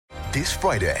This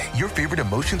Friday, your favorite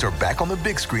emotions are back on the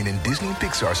big screen in Disney and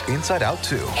Pixar's Inside Out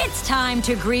 2. It's time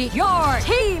to greet your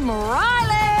Team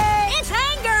Riley. It's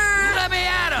anger. Let me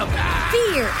at him.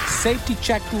 Fear. Safety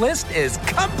checklist is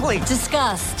complete.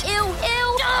 Disgust. Ew.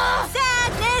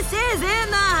 Sadness is in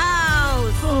the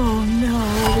house. Oh, no.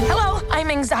 Hello, I'm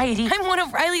anxiety. I'm one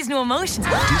of Riley's new emotions.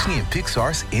 Disney and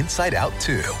Pixar's Inside Out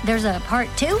 2. There's a part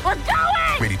 2? We're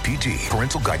going! Rated PG.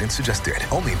 Parental guidance suggested.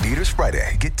 Only in theaters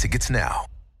Friday. Get tickets now.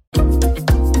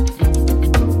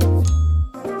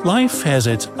 Life has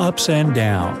its ups and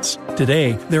downs.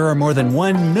 Today, there are more than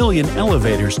 1 million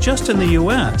elevators just in the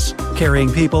U.S.,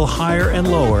 carrying people higher and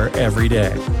lower every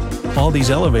day. All these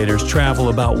elevators travel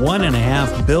about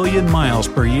 1.5 billion miles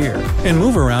per year and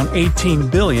move around 18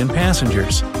 billion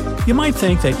passengers. You might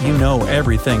think that you know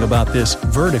everything about this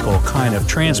vertical kind of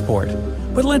transport.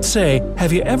 But let's say,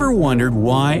 have you ever wondered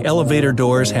why elevator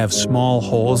doors have small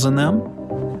holes in them?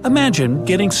 Imagine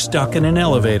getting stuck in an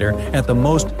elevator at the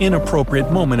most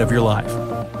inappropriate moment of your life.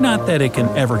 Not that it can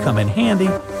ever come in handy,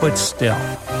 but still.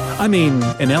 I mean,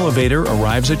 an elevator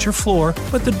arrives at your floor,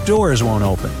 but the doors won't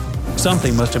open.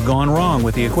 Something must have gone wrong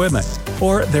with the equipment,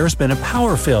 or there's been a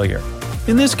power failure.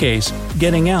 In this case,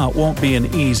 getting out won't be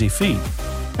an easy feat.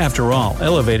 After all,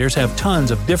 elevators have tons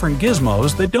of different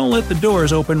gizmos that don't let the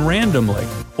doors open randomly,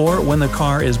 or when the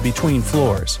car is between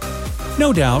floors.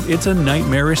 No doubt, it's a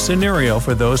nightmarish scenario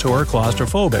for those who are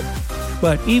claustrophobic.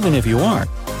 But even if you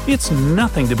aren't, it's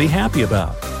nothing to be happy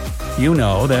about. You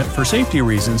know that for safety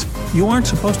reasons, you aren't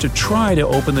supposed to try to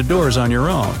open the doors on your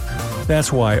own.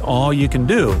 That's why all you can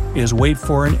do is wait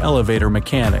for an elevator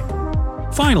mechanic.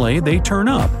 Finally, they turn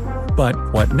up. But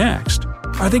what next?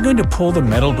 Are they going to pull the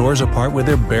metal doors apart with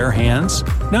their bare hands?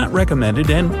 Not recommended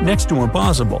and next to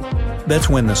impossible. That's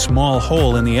when the small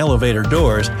hole in the elevator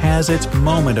doors has its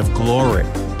moment of glory.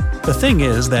 The thing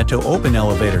is that to open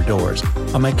elevator doors,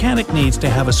 a mechanic needs to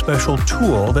have a special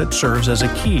tool that serves as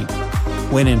a key.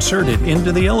 When inserted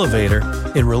into the elevator,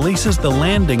 it releases the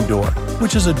landing door,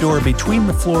 which is a door between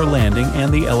the floor landing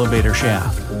and the elevator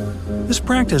shaft. This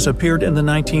practice appeared in the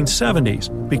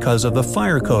 1970s because of the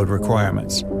fire code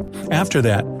requirements. After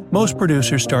that, most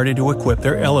producers started to equip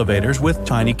their elevators with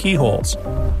tiny keyholes.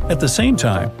 At the same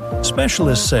time,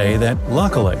 specialists say that,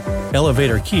 luckily,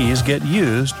 elevator keys get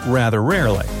used rather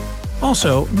rarely.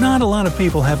 Also, not a lot of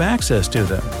people have access to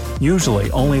them,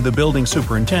 usually only the building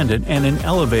superintendent and an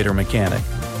elevator mechanic.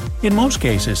 In most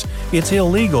cases, it's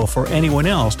illegal for anyone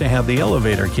else to have the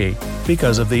elevator key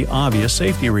because of the obvious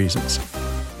safety reasons.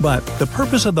 But the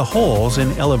purpose of the holes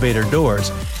in elevator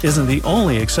doors isn't the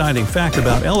only exciting fact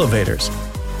about elevators.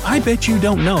 I bet you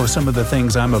don't know some of the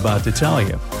things I'm about to tell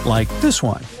you, like this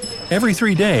one. Every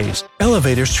 3 days,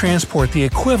 elevators transport the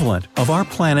equivalent of our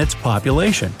planet's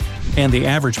population, and the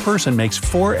average person makes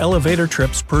 4 elevator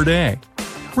trips per day.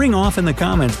 Ring off in the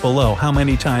comments below how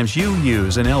many times you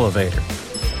use an elevator.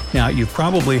 Now, you've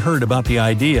probably heard about the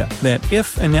idea that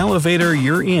if an elevator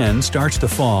you're in starts to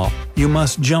fall, you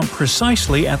must jump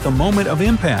precisely at the moment of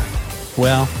impact.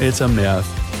 Well, it's a myth.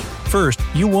 First,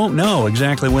 you won't know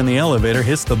exactly when the elevator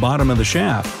hits the bottom of the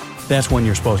shaft. That's when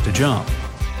you're supposed to jump.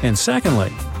 And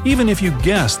secondly, even if you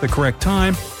guess the correct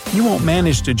time, you won't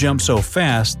manage to jump so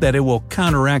fast that it will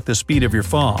counteract the speed of your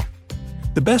fall.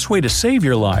 The best way to save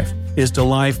your life is to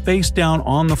lie face down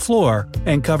on the floor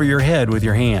and cover your head with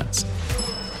your hands.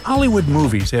 Hollywood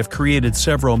movies have created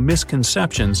several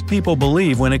misconceptions people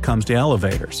believe when it comes to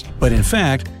elevators. But in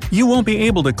fact, you won't be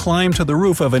able to climb to the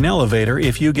roof of an elevator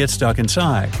if you get stuck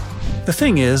inside. The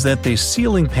thing is that the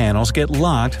ceiling panels get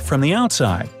locked from the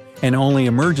outside, and only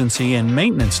emergency and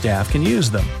maintenance staff can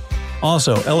use them.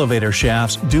 Also, elevator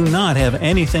shafts do not have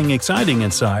anything exciting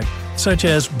inside, such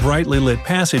as brightly lit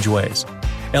passageways.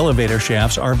 Elevator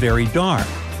shafts are very dark.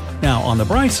 Now, on the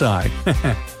bright side,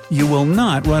 you will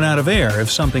not run out of air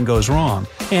if something goes wrong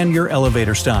and your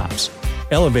elevator stops.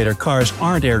 Elevator cars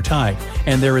aren't airtight,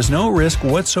 and there is no risk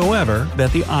whatsoever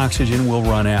that the oxygen will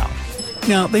run out.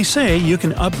 Now, they say you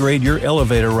can upgrade your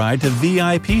elevator ride to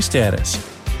VIP status.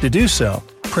 To do so,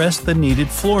 press the needed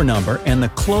floor number and the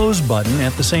close button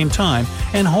at the same time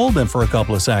and hold them for a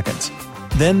couple of seconds.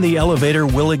 Then the elevator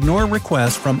will ignore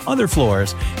requests from other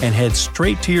floors and head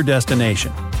straight to your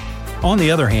destination. On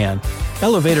the other hand,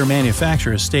 elevator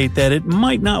manufacturers state that it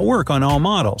might not work on all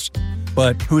models.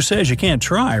 But who says you can't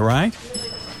try, right?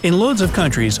 In loads of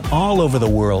countries all over the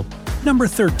world, number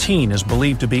 13 is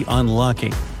believed to be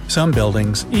unlucky. Some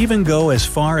buildings even go as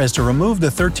far as to remove the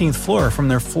 13th floor from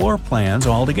their floor plans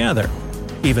altogether.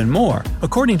 Even more,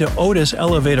 according to Otis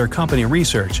Elevator Company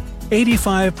research,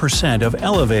 85% of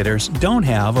elevators don't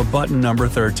have a button number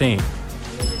 13.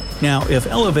 Now, if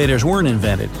elevators weren't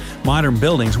invented, modern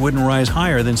buildings wouldn't rise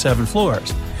higher than 7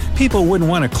 floors. People wouldn't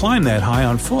want to climb that high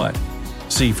on foot.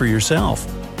 See for yourself.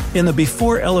 In the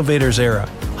before elevators era,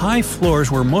 high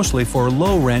floors were mostly for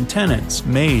low-rent tenants,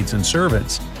 maids, and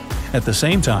servants. At the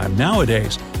same time,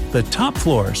 nowadays, the top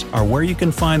floors are where you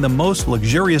can find the most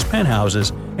luxurious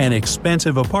penthouses and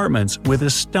expensive apartments with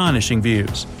astonishing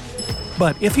views.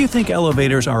 But if you think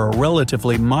elevators are a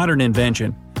relatively modern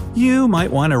invention, you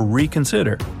might want to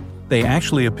reconsider. They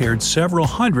actually appeared several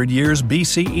hundred years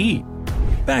BCE.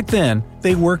 Back then,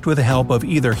 they worked with the help of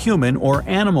either human or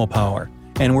animal power,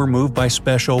 and were moved by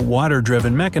special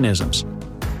water-driven mechanisms.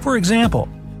 For example,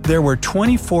 there were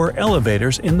 24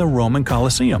 elevators in the Roman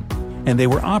Colosseum, and they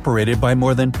were operated by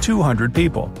more than 200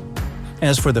 people.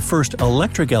 As for the first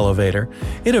electric elevator,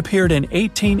 it appeared in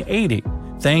 1880,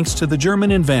 thanks to the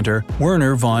German inventor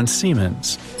Werner von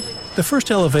Siemens. The first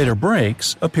elevator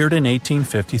brakes appeared in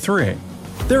 1853.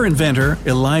 Their inventor,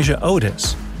 Elijah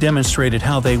Otis, demonstrated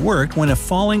how they worked when a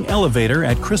falling elevator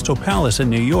at Crystal Palace in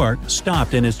New York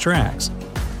stopped in its tracks.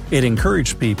 It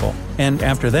encouraged people, and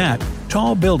after that,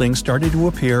 tall buildings started to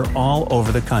appear all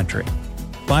over the country.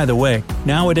 By the way,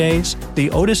 nowadays, the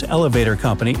Otis Elevator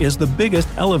Company is the biggest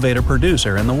elevator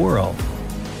producer in the world.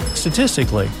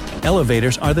 Statistically,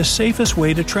 elevators are the safest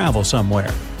way to travel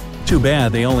somewhere. Too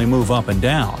bad they only move up and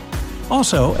down.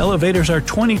 Also, elevators are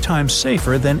 20 times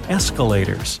safer than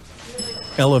escalators.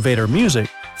 Elevator music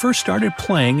first started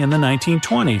playing in the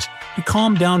 1920s to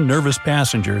calm down nervous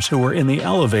passengers who were in the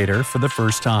elevator for the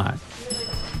first time.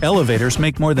 Elevators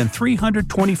make more than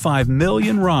 325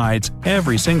 million rides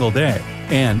every single day,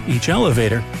 and each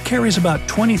elevator carries about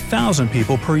 20,000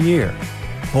 people per year.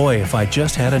 Boy, if I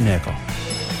just had a nickel.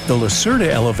 The Lacerda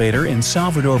elevator in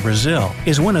Salvador, Brazil,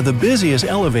 is one of the busiest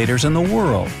elevators in the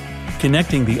world.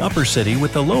 Connecting the upper city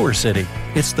with the lower city,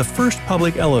 it's the first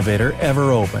public elevator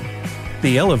ever opened.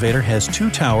 The elevator has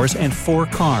 2 towers and 4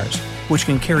 cars, which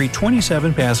can carry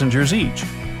 27 passengers each.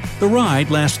 The ride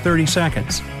lasts 30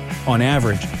 seconds. On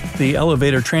average, the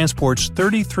elevator transports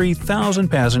 33,000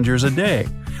 passengers a day,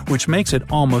 which makes it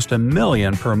almost 1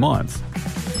 million per month.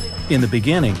 In the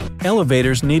beginning,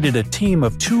 elevators needed a team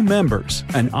of 2 members,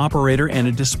 an operator and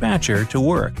a dispatcher, to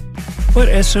work. But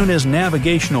as soon as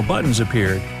navigational buttons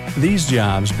appeared, these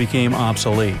jobs became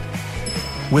obsolete.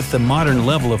 With the modern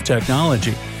level of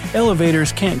technology,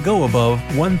 elevators can't go above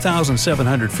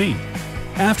 1,700 feet.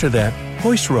 After that,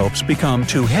 hoist ropes become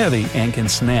too heavy and can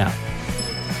snap.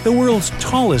 The world's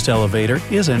tallest elevator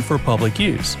isn't for public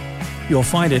use. You'll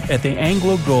find it at the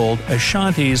AngloGold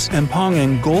Ashanti's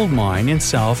Mponeng gold mine in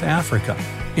South Africa.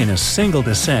 In a single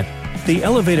descent, the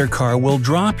elevator car will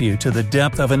drop you to the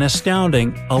depth of an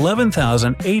astounding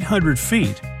 11,800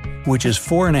 feet, which is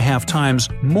 4.5 times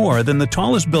more than the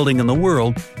tallest building in the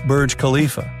world, Burj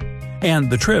Khalifa. And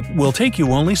the trip will take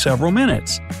you only several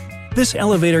minutes. This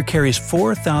elevator carries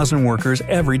 4,000 workers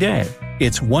every day.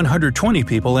 It's 120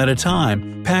 people at a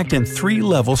time, packed in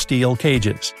 3-level steel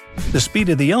cages. The speed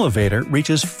of the elevator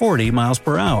reaches 40 miles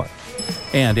per hour.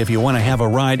 And if you want to have a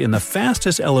ride in the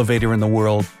fastest elevator in the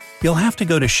world, you'll have to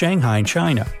go to Shanghai,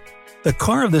 China. The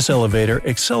car of this elevator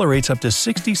accelerates up to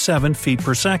 67 feet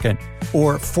per second,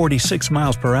 or 46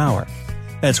 miles per hour.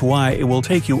 That's why it will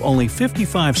take you only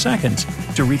 55 seconds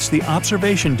to reach the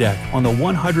observation deck on the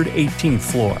 118th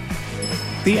floor.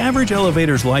 The average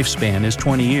elevator's lifespan is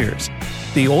 20 years.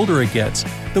 The older it gets,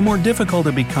 the more difficult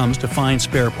it becomes to find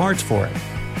spare parts for it.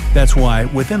 That's why,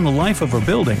 within the life of a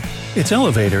building, its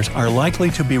elevators are likely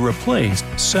to be replaced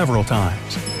several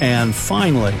times. And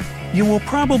finally, you will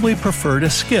probably prefer to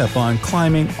skip on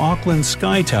climbing Auckland's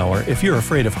Sky Tower if you're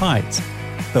afraid of heights.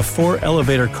 The 4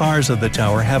 elevator cars of the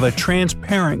tower have a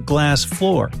transparent glass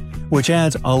floor, which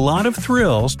adds a lot of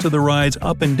thrills to the rides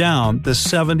up and down the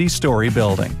 70-story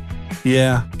building.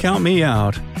 Yeah, count me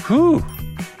out. Whew!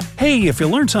 Hey, if you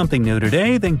learned something new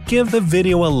today, then give the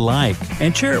video a like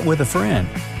and share it with a friend.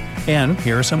 And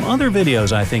here are some other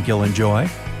videos I think you'll enjoy.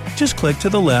 Just click to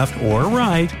the left or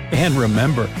right, and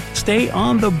remember, stay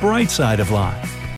on the bright side of life.